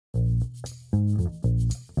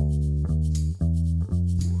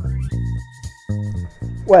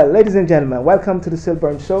Well, ladies and gentlemen, welcome to the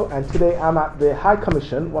Silburn Show, and today I'm at the High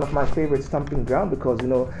Commission, one of my favorite stomping ground, because you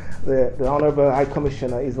know the Honourable High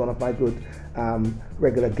Commissioner is one of my good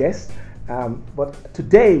regular guests. But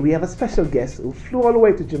today we have a special guest who flew all the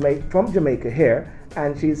way to from Jamaica here,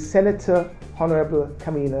 and she's Senator Honourable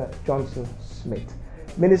Kamina Johnson-Smith,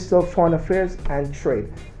 Minister of Foreign Affairs and Trade.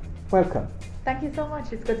 Welcome. Thank you so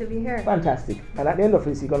much. It's good to be here. Fantastic. And at the end of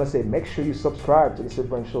this, you're going to say, make sure you subscribe to the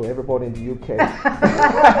Silburn Show, everybody in the UK.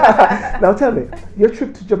 Now tell me, your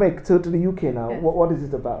trip to Jamaica, to the UK now, yes. what is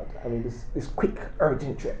it about? I mean, this quick,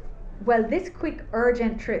 urgent trip. Well, this quick,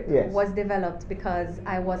 urgent trip yes. was developed because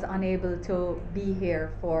I was unable to be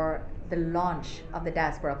here for the launch of the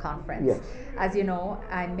Diaspora Conference. Yes. As you know,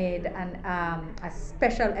 I made a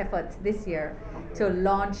special effort this year to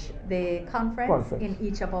launch the conference in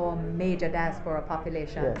each of our major diaspora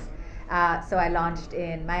populations. Yes. So I launched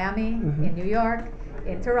in Miami, in New York,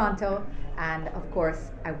 in Toronto, and of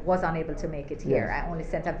course I was unable to make it here. Yes. I only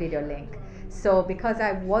sent a video link. So because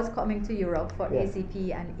I was coming to Europe for yes.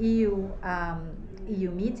 ACP and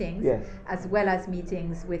EU meetings, yes. as well as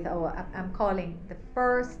meetings with I'm calling the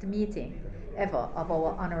first meeting ever of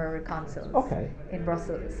our honorary consuls in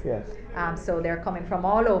Brussels. Yes. So they're coming from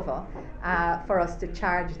all over for us to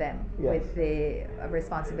charge them yes. with the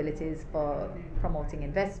responsibilities for promoting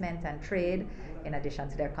investment and trade, in addition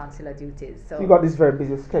to their consular duties. So you got this very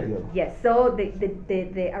busy schedule. Yes, so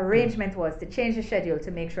the arrangement was to change the schedule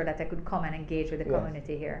to make sure that I could come and engage with the yes.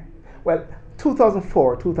 community here. Well,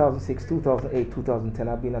 2004, 2006, 2008, 2010,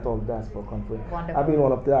 I've been at all the Diaspora Conference. Wonderful. I've been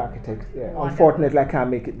one of the architects. Yeah. Wonderful. Unfortunately, I can't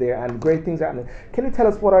make it there, and great things are happening. Can you tell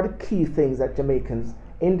us what are the key things that Jamaicans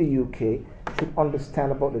in the UK should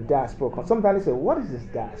understand about the Diaspora Conference? Sometimes they say, what is this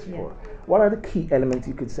diaspora? Yes. What are the key elements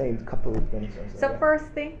you could say in a couple of minutes? So first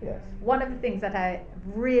thing, yes. one of the things that I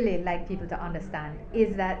really like people to understand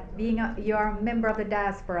is that you're a member of the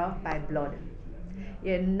diaspora by blood.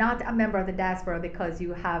 You're not a member of the diaspora because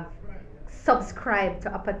you have subscribed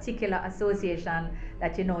to a particular association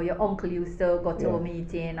that you know your uncle used to go to yeah. a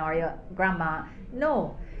meeting, or your grandma.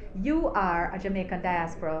 No, you are a Jamaican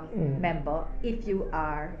diaspora member if you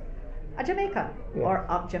are a Jamaican yeah. or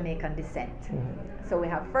of Jamaican descent. So we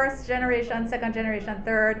have first generation, second generation,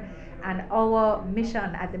 third, and our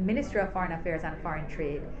mission at the Ministry of Foreign Affairs and Foreign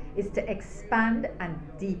Trade is to expand and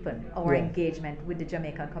deepen our yeah. engagement with the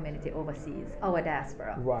Jamaican community overseas, our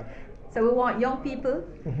diaspora. Right. So we want young people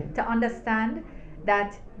to understand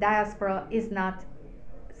that diaspora is not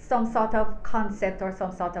some sort of concept or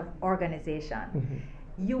some sort of organization.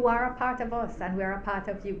 You are a part of us and we're a part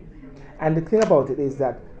of you. And the thing about it is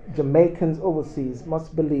that Jamaicans overseas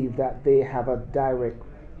must believe that they have a direct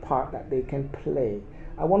part that they can play.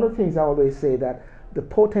 And one of the things I always say that the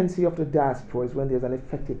potency of the diaspora is when there's an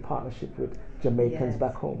effective partnership with Jamaicans yes.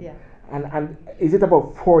 back home. Yeah. And is it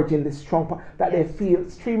about forging this strong part that yes. they feel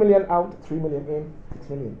 3 million out, 3 million in, 6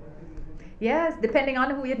 million? Yes, depending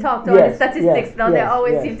on who you talk to, yes. the statistics yes. now yes. they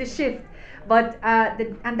always yes. seem to shift. But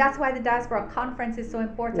and that's why the Diaspora Conference is so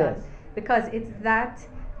important, yes. because it's that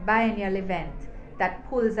biennial event that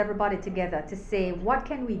pulls everybody together to say, what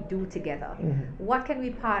can we do together? What can we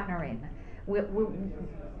partner in?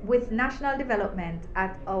 With national development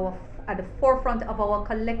at the forefront of our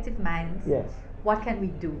collective minds, yes. what can we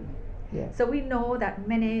do? Yes. So we know that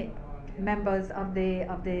many members of the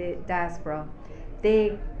diaspora,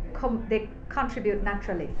 they contribute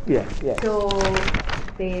naturally yes. Yes. to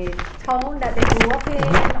the town that they grew up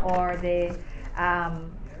in, or the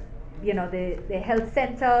health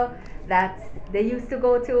center that they used to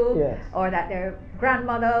go to, yes. or that their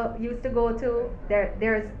grandmother used to go to.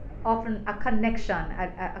 There's often a connection,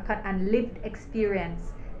 and lived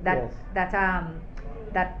experience that yes.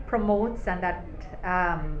 that promotes and that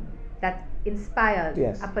inspires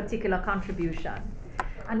yes. a particular contribution.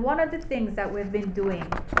 And one of the things that we've been doing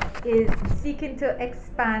is seeking to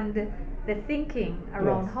expand the thinking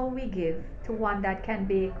around yes. how we give to one that can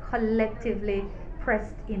be collectively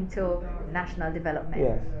pressed into national development.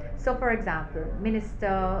 Yes. So for example,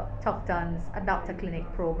 Minister Tufton's Adopter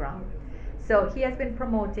Clinic program. So he has been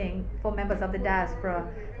promoting for members of the diaspora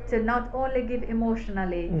to not only give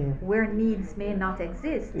emotionally where needs may not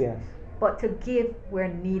exist, yes. but to give where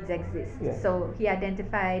needs exist. Yes. So he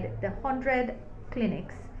identified the 100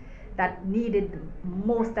 clinics that needed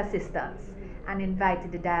most assistance and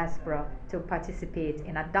invited the diaspora to participate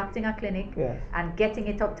in adopting a clinic yes. and getting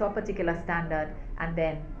it up to a particular standard, and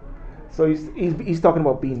then so he's talking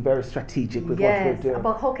about being very strategic with what we're doing.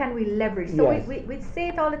 About how can we leverage. So yes. we say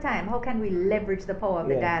it all the time, how can we leverage the power of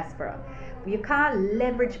the yes. diaspora? You can't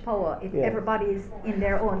leverage power if everybody is in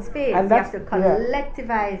their own space. And you have to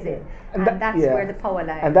collectivize it. And that's where the power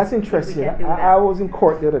lies. And that's interesting. I was in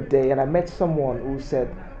court the other day and I met someone who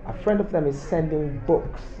said a friend of them is sending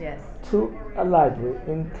books to a library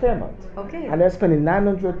in Claremont. Okay. And they're spending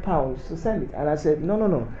 £900 to send it. And I said,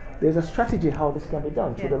 no. There's a strategy how this can be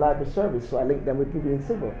done through the library service. So I linked them with people in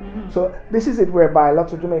civil. So this is it whereby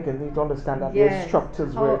lots of Jamaicans need to understand that there's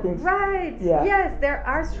structures where things... Right. Yes, there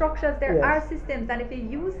are structures, there are systems, and if you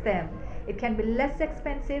use them, it can be less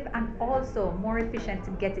expensive and also more efficient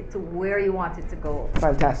to get it to where you want it to go.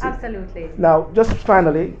 Fantastic. Absolutely. Now, just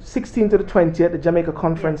finally, 16th to the 20th, the Jamaica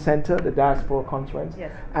Conference Center, the Diaspora Conference.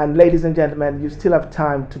 Yes. And ladies and gentlemen, you still have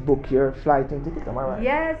time to book your flight and ticket, am I right?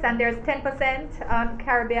 Yes, and there's 10% on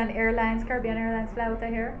Caribbean Airlines. Caribbean Airlines fly out of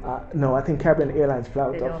here? No, I think Caribbean Airlines fly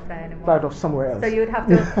out of somewhere else. So you'd have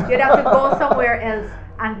to go somewhere else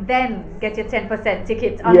and then get your 10%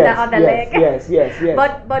 ticket on the other leg. Yes.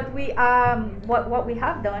 But we what we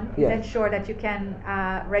have done is ensure that you can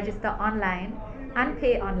register online and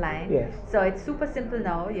pay online. Yes. So it's super simple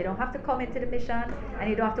now. You don't have to come into the mission and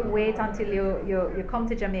you don't have to wait until you come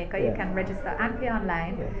to Jamaica. You can register and pay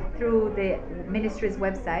online through the ministry's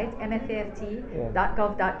website,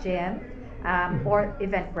 mfaft.gov.jm. Or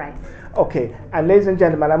Eventbrite. Okay, and ladies and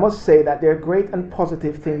gentlemen, I must say that there are great and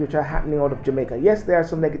positive things which are happening out of Jamaica. Yes, there are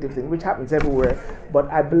some negative things which happens everywhere, but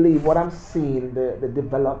I believe what I'm seeing, the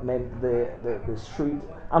development, the street,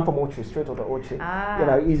 I'm from Ochi, straight out of Ochi.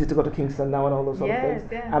 Easy to go to Kingston now and all those other things.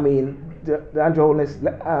 Yeah. I mean, the Andrew Holness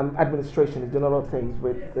administration is doing a lot of things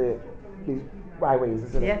with these highways,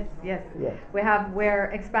 isn't it? Yes. We're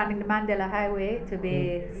expanding the Mandela Highway to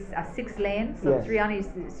be a 6 lane, so 3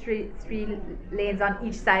 lanes on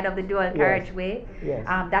each side of the dual carriageway. Yes.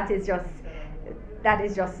 That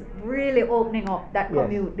is just really opening up that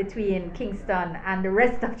commute between Kingston and the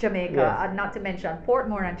rest of Jamaica, not to mention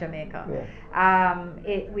Portmore and Jamaica.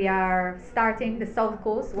 We are starting the south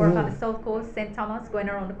coast, work on the south coast, St. Thomas, going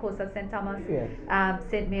around the coast of St. Thomas,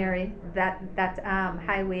 St. Mary, that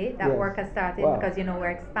highway, that work has started because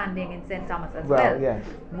we're expanding in St. Thomas as well.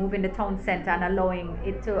 Moving the town centre and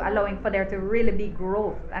allowing for there to really be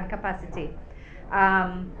growth and capacity.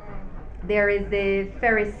 There is the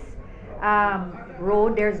Ferris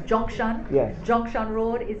road, there's Junction. Junction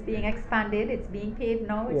Road is being expanded, it's being paved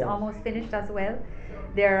now, it's almost finished as well.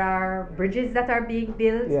 There are bridges that are being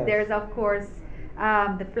built. There's of course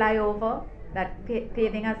the flyover that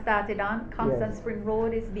paving has started on. Constant Spring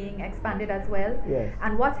Road is being expanded as well.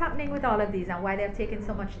 And what's happening with all of these and why they're taking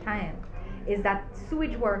so much time is that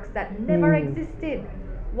sewage works that never existed,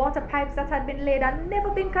 water pipes that had been laid and never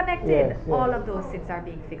been connected, all of those things are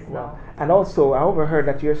being fixed now. And also, I overheard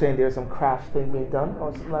that you're saying there's some craft thing being done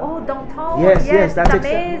or something like that. Downtown. Yes, that's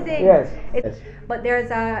amazing. But there's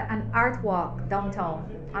an art walk downtown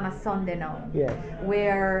on a Sunday now,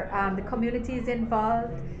 where the community is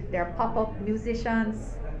involved. There are pop-up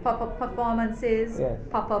musicians, pop-up performances,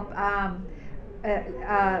 pop-up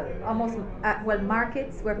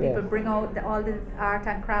markets where people bring out all the art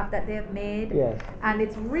and craft that they've made, and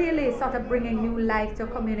it's really sort of bringing new life to a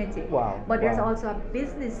community. But there's also a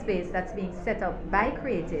business space that's being set up by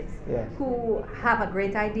creatives who have a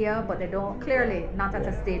great idea, but they don't, clearly not at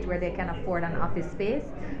a stage where they can afford an office space.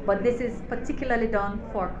 But this is particularly done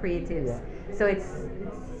for creatives, so it's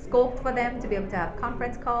scoped for them to be able to have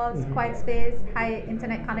conference calls, quiet space, high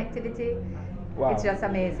internet connectivity. It's just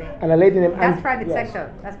amazing. And a lady named That's private sector.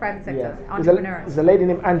 Entrepreneurs. There's a lady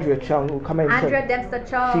named Andrea Chung who commented. Andrea Dempster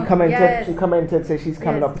Chung. She commented, say she's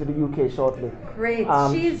coming up to the UK shortly. Great.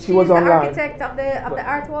 She's the architect of the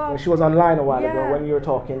art walk. She was online a while ago when you were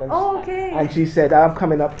talking. And and she said, I'm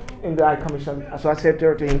coming up in the High Commission. So I said to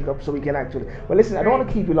her to link up so we can actually. Well, listen, I don't want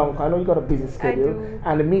to keep you long because I know you got a busy schedule.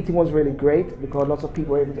 And the meeting was really great because lots of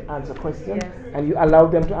people were able to answer questions. And you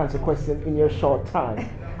allowed them to answer questions in your short time.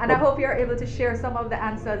 And I hope you're able to share some of the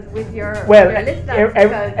answers with your listeners.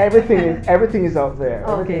 Everything is out there.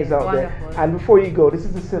 Everything is out there. And before you go, this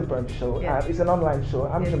is the Silburn Show. It's an online show.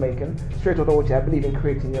 I'm Jamaican, straight out of Ochi. I believe in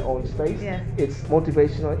creating your own space. It's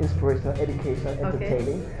motivational, inspirational, educational,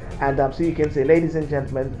 entertaining. And so you can say, ladies and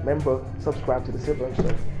gentlemen, remember, subscribe to the Silburn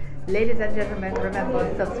Show. Ladies and gentlemen, remember,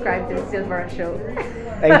 subscribe to the Silburn Show.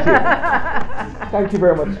 Thank you. Thank you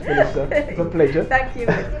very much, Minister. It's a pleasure. Thank you.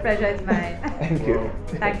 The pleasure is mine. Thank you.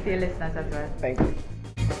 Thanks to your listeners as well. Thank you.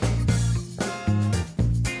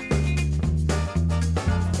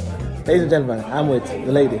 Ladies and gentlemen, I'm with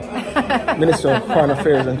the lady, Minister of Foreign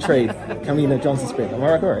Affairs and Trade, Kamina Johnson-Smith. Am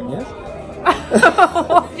I correct? Yes?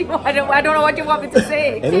 I don't know what you want me to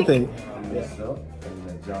say. Anything. Yes, sir.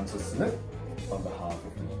 Kamina Johnson-Smith. on behalf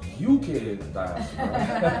of the UK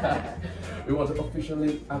diaspora, we want to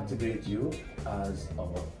officially activate you as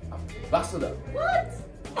our ambassador. What?